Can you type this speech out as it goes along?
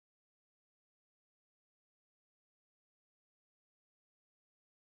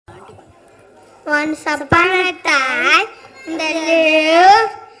Once upon a time, there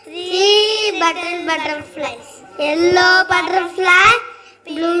lived 3 butterflies. Yellow butterfly,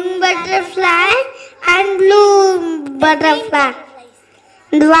 blue butterfly, and blue butterfly.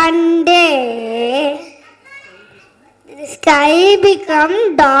 And one day, the sky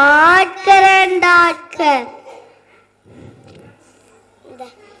became darker and darker.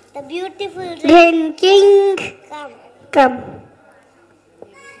 The beautiful rain king come.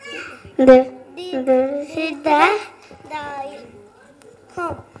 We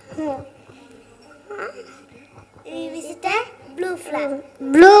visited blue flower.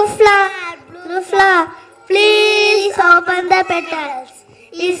 Blue flower, please open the petals.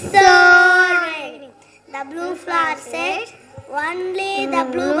 It's so raining. The blue flower said, only the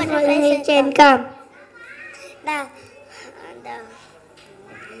blue butterflies can come.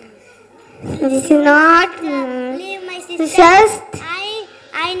 This is not. Leave my sisters.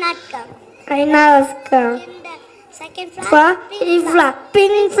 I not come. I not come. Second flower,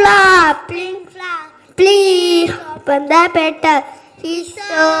 pink flower. Please open the petal. It's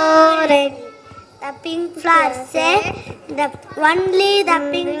so raining. The pink flower said, only the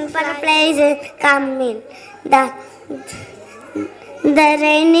pink butterflies come in. The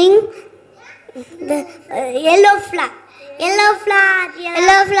raining. The yellow flower.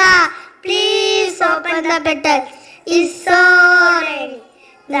 Please open the petal. It's so raining.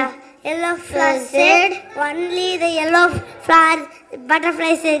 The yellow flower said, only the yellow flower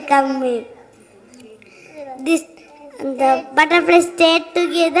butterflies will come in. The butterflies stayed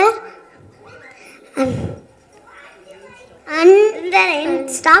together and the rain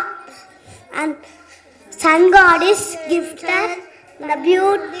stopped, and sun goddess gifted the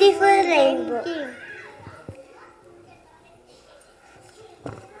beautiful rainbow.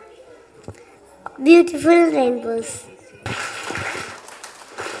 Beautiful rainbows.